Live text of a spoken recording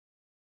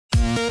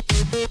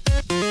What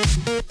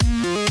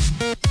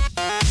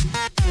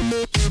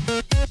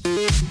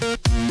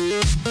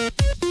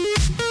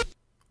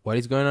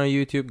is going on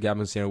YouTube?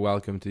 Gabons here,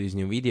 welcome to this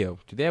new video.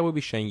 Today I will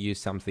be showing you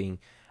something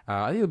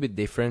a little bit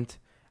different.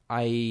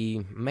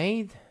 I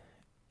made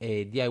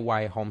a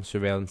DIY home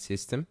surveillance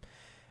system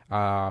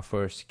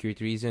for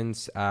security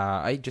reasons.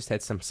 I just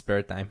had some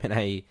spare time and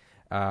I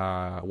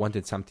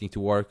wanted something to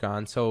work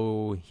on,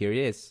 so here it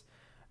is.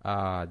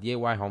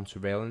 DIY home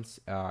surveillance.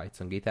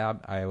 It's on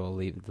GitHub. I will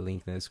leave the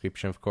link in the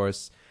description, of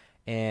course.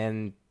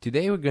 And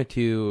today we're going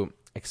to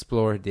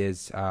explore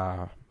this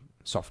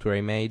software I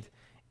made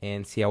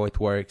and see how it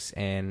works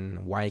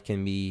and why it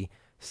can be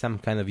some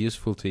kind of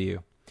useful to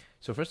you.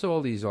 So first of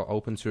all, this is all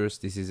open source.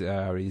 This is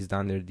released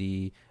under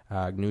the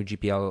GNU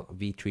GPL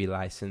v3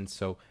 license,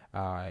 so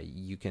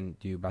you can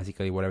do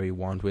basically whatever you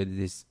want with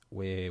this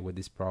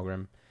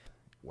program.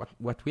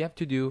 What we have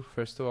to do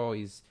first of all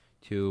is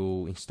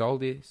to install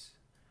this,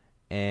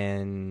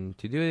 and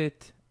to do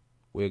it,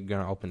 we're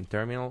gonna open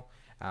terminal.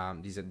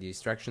 These are the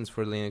instructions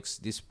for Linux.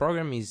 This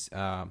program is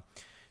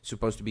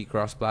supposed to be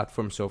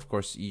cross-platform, so of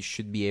course you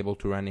should be able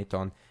to run it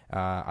on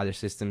other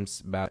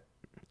systems, but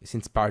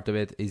since part of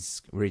it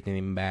is written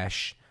in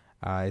Bash,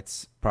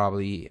 it's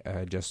probably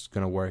just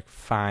gonna work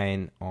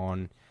fine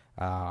on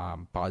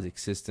POSIX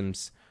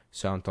systems.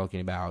 So I'm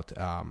talking about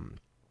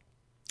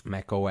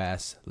Mac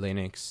OS,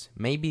 Linux,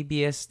 maybe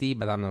BSD,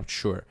 but I'm not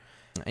sure.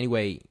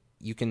 Anyway,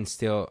 you can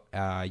still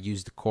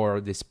use the core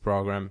of this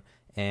program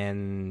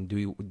and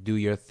do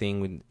your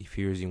thing if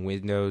you're using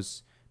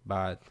Windows,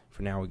 but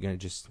for now we're gonna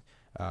just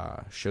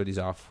show this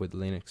off with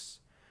Linux.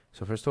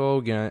 So first of all,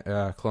 we're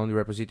gonna clone the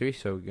repository.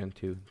 So we're going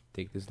to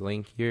take this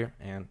link here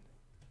and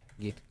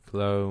git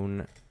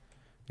clone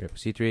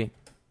repository.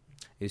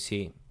 You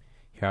see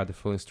here are the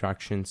full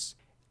instructions.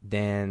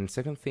 Then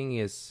second thing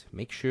is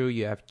make sure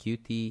you have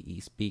Qt,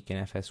 eSpeak, and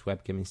FS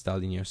webcam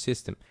installed in your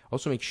system.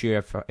 Also make sure you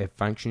have a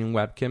functioning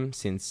webcam,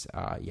 since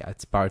yeah,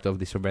 it's part of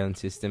the surveillance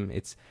system.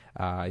 It's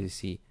as you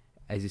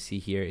see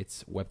here,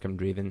 it's webcam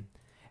driven,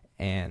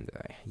 and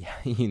yeah,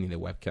 you need a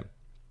webcam.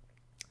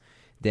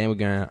 Then we're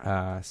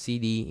gonna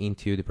cd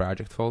into the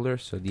project folder,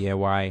 so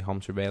DIY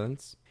home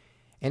surveillance.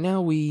 And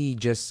now we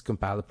just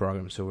compile the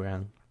program. So we're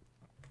on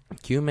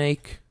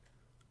qmake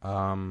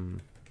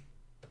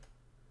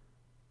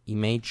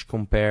image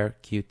compare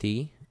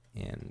qt,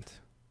 and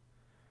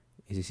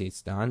as you see,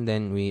 it's done.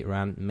 Then we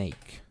run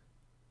make.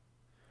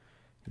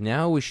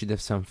 Now we should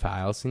have some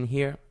files in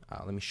here.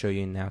 Let me show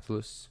you in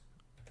Nautilus.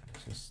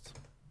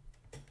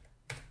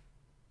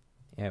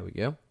 There we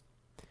go.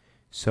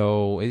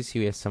 So as you see,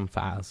 we have some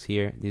files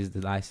here. This is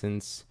the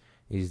license,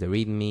 this is the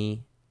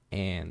README,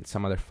 and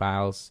some other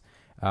files.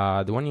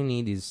 The one you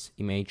need is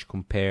image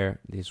compare.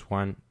 This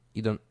one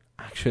you don't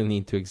actually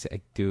need to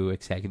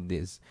execute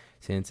this,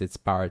 since it's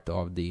part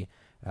of the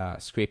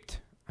script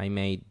I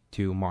made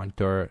to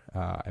monitor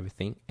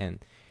everything,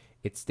 and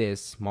it's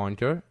this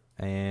monitor.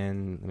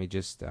 And let me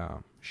just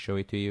show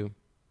it to you.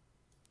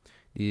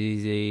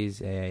 This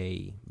is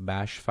a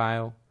bash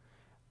file.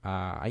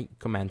 I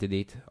commented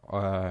it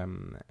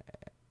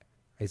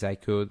as I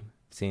could,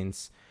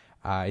 since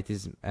it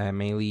is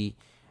mainly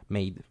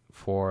made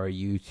for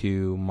you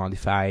to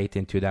modify it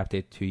and to adapt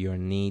it to your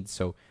needs.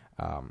 So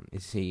you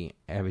see,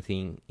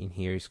 everything in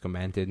here is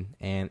commented,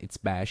 and it's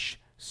bash.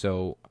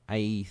 So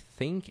I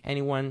think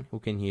anyone who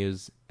can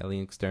use a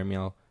Linux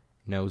terminal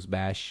knows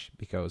bash,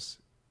 because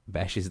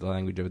bash is the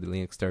language of the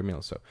Linux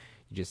terminal. So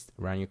you just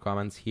run your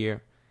commands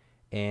here,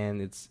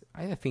 and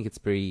I think it's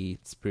pretty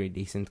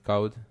decent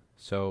code.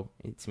 So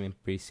it's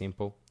pretty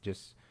simple,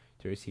 just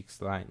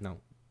 36 lines, no,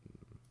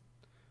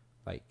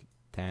 like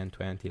 10,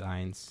 20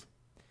 lines,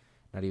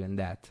 not even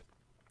that.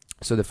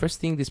 So the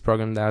first thing this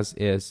program does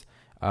is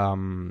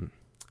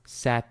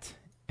set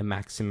a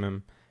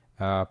maximum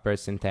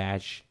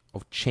percentage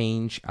of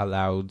change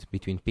allowed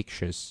between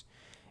pictures.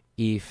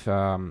 If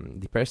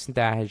the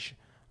percentage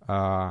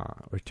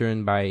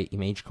returned by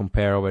image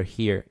compare over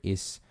here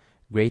is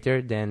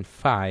greater than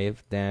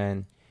 5,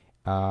 then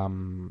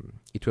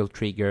it will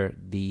trigger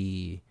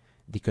the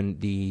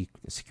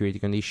security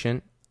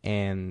condition,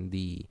 and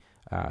the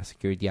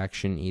security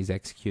action is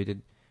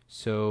executed.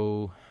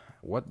 So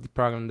what the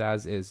program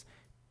does is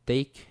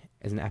take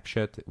a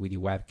snapshot with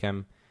your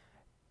webcam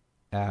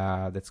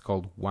that's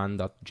called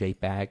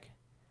 1.jpg,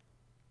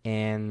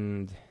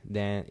 and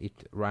then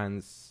it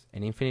runs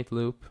an infinite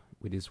loop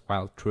with this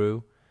while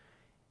true,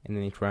 and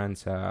then it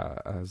runs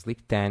a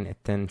sleep 10 a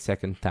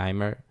 10-second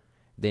timer.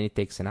 Then it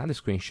takes another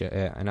screenshot,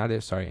 another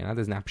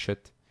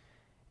snapshot,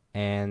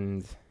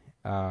 and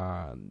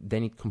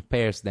then it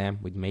compares them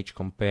with image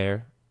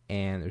compare,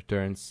 and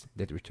returns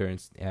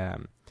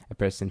a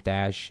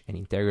percentage, an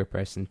integer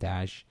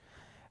percentage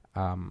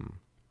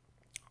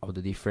of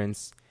the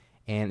difference.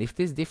 And if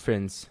this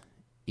difference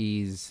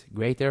is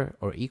greater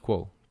or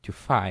equal to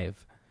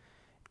 5,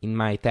 in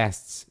my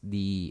tests,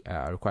 the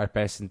required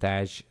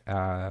percentage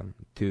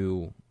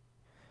to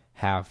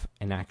have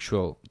an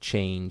actual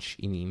change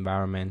in the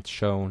environment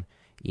shown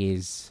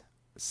is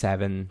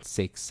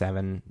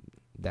 767,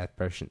 that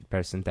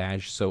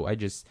percentage. So I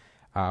just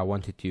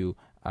wanted to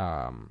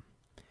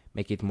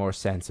make it more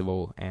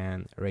sensible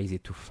and raise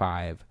it to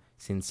 5,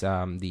 since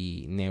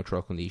the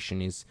neutral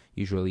condition is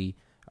usually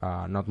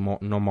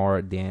no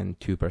more than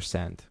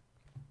 2%.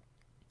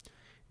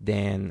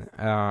 Then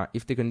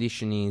if the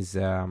condition is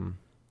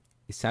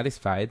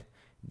satisfied,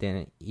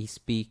 then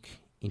eSpeak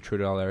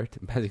intruder alert.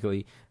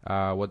 Basically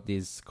what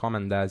this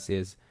command does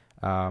is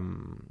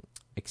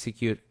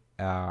execute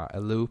a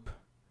loop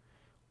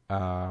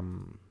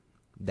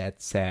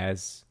that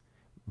says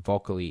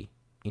vocally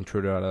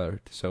intruder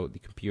alert. So the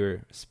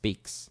computer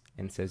speaks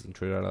and says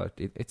intruder alert.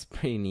 It's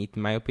pretty neat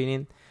in my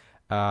opinion.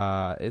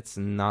 It's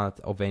not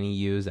of any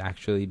use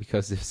actually,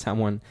 because if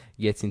someone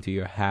gets into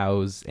your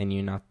house and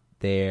you're not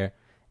there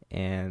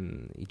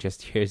and it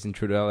just hears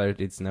intruder alert,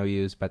 it's no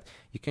use. But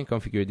you can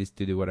configure this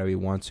to do whatever you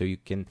want. So you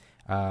can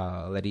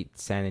let it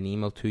send an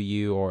email to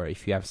you, or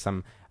if you have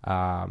some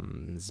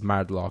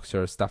smart locks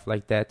or stuff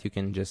like that, you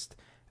can just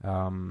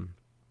lock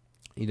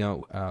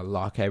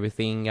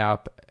everything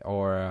up,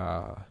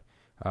 or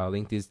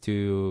link this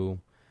to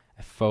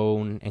a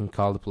phone and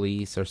call the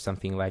police or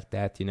something like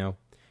that.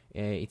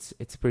 It's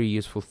a pretty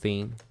useful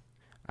thing,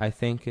 I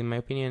think. In my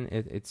opinion,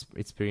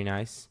 it's pretty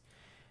nice.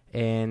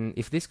 And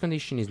if this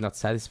condition is not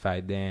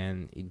satisfied,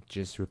 then it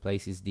just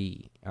replaces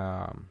the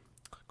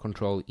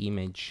control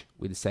image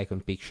with the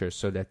second picture,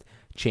 so that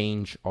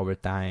change over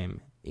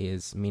time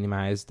is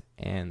minimized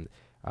and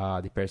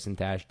the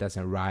percentage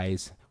doesn't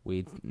rise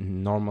with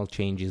normal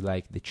changes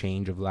like the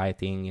change of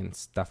lighting and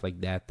stuff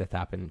like that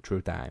happen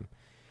through time.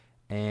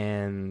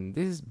 And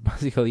this is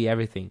basically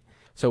everything.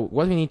 So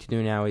what we need to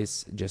do now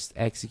is just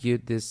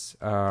execute this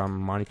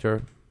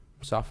monitor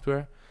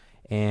software.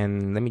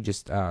 And let me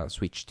just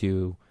switch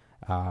to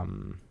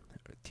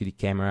the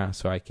camera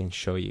so I can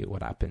show you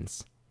what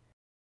happens.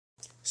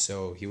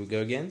 So here we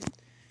go again.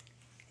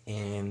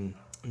 And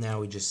now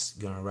we're just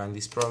gonna run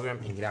this program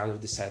and get out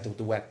of the side of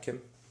the webcam.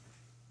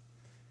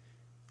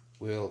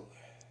 We'll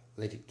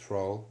let it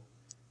roll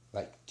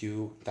like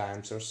 2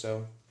 times or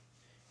so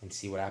and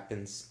see what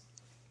happens.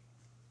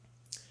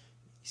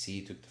 You see,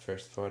 you took the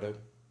first photo,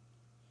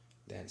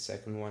 then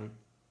second one,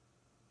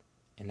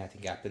 and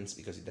nothing happens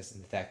because it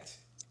doesn't detect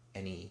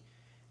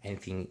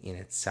anything in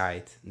its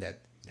site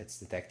that's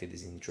detected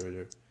as an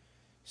intruder.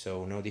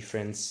 So no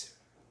difference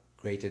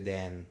greater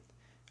than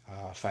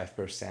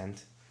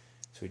 5%.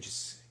 So we're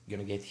just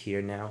gonna get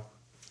here now,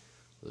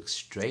 look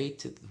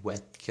straight at the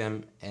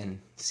webcam and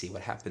see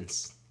what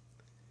happens.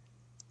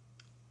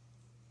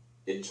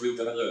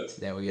 Intruder alert.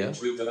 There we go.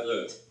 Intruder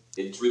alert.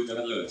 Intruder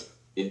alert.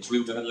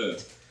 Intruder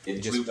alert.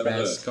 Just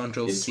press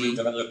Ctrl C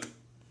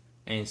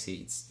and you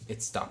see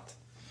it's stopped.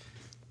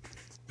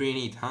 Pretty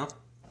neat, huh?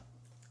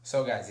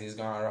 So guys, this is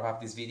gonna wrap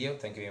up this video.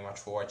 Thank you very much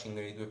for watching. I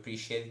really do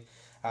appreciate it.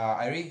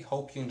 I really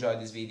hope you enjoyed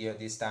this video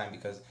this time,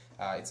 because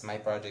it's my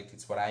project,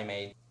 it's what I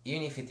made.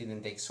 Even if it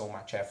didn't take so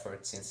much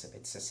effort, since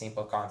it's a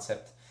simple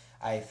concept,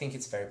 I think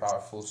it's very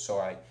powerful. So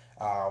I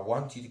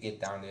want you to get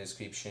down in the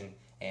description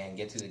and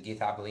get to the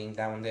GitHub link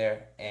down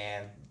there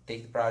and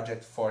take the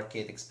project, fork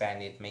it,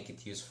 expand it, make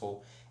it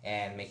useful,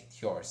 and make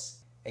it yours.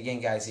 Again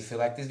guys, if you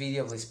like this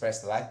video, please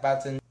press the like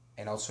button,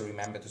 and also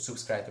remember to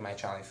subscribe to my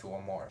channel if you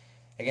want more.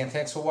 Again,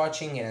 thanks for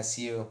watching, and I'll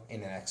see you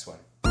in the next one.